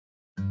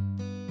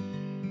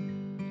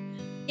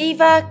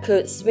Eva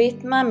cooks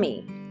with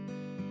Mummy.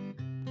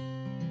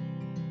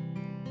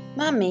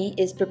 Mummy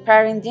is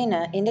preparing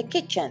dinner in the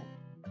kitchen.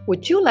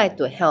 Would you like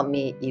to help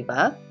me,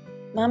 Eva?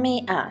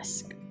 Mummy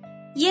asks.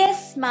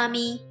 Yes,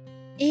 Mommy.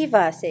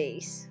 Eva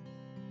says.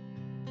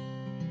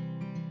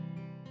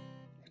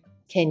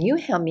 Can you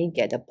help me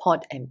get a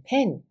pot and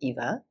pan,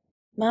 Eva?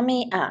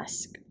 Mummy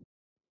asks.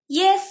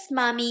 Yes,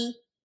 Mommy.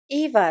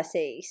 Eva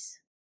says.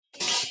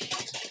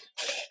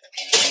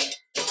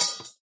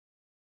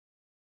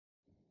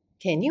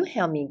 Can you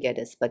help me get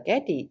a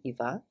spaghetti,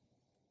 Eva?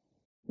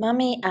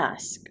 Mummy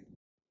asks.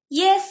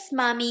 Yes,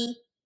 Mommy.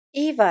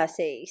 Eva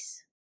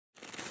says.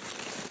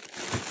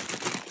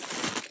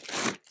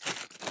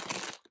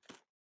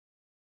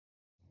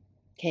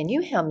 Can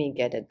you help me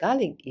get a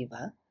garlic,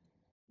 Eva?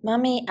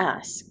 Mummy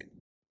asks.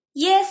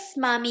 Yes,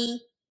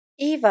 Mommy.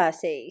 Eva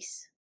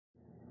says.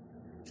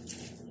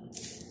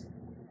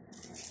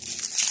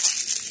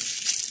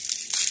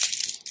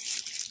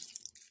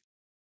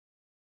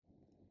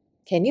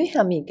 Can you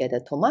help me get the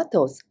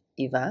tomatoes,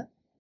 Eva?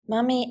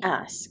 Mummy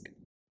asks.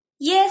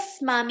 Yes,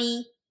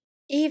 Mommy.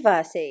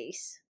 Eva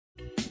says.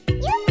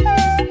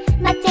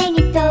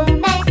 멋쟁이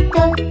토마토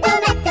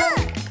토마토.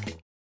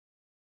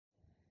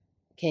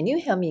 Can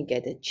you help me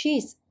get the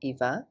cheese,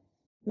 Eva?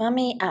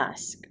 Mummy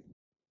asks.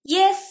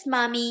 Yes,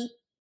 Mommy.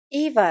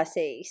 Eva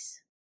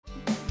says.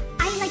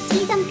 I like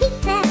cheese on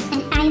pizza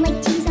and I like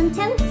cheese on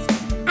toast.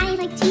 I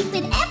like cheese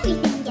with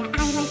everything, yeah,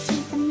 I like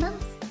cheese the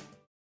most.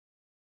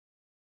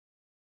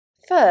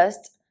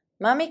 First,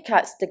 Mummy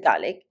cuts the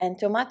garlic and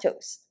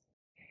tomatoes.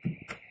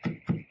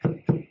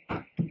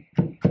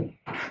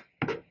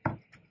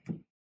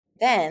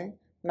 Then,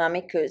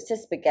 Mummy cooks the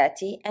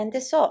spaghetti and the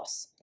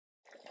sauce.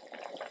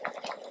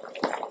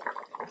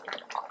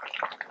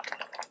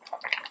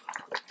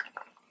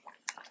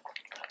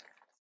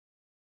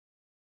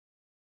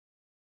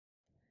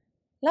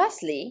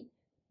 Lastly,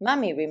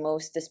 Mummy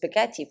removes the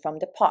spaghetti from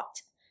the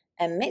pot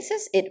and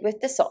mixes it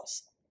with the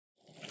sauce.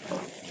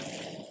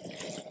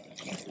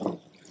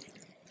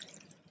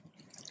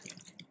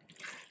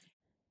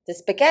 The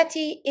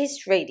spaghetti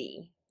is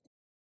ready.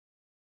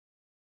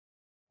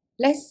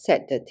 Let's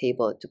set the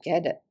table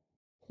together.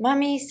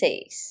 Mummy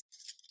says.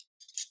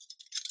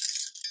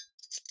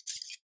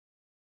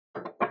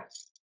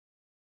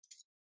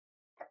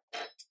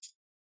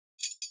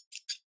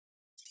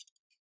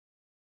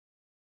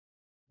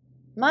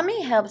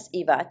 Mummy helps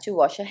Eva to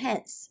wash her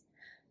hands.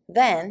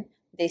 Then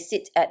they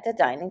sit at the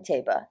dining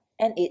table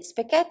and eat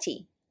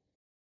spaghetti.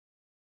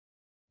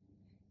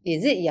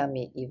 Is it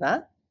yummy,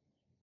 Eva?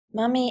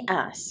 Mummy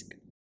asks.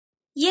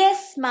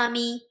 Yes,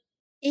 Mommy.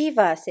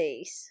 Eva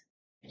says.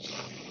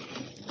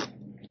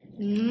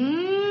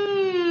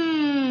 Mmm.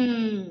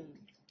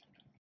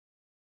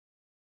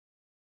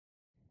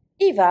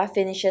 Eva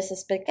finishes the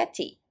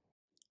spaghetti.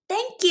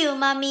 Thank you,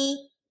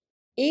 Mommy.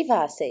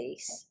 Eva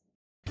says.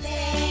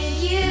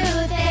 Thank you,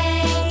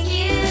 thank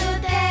you,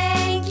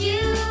 thank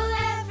you,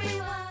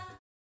 everyone.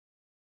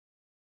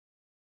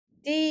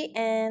 The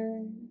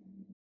end.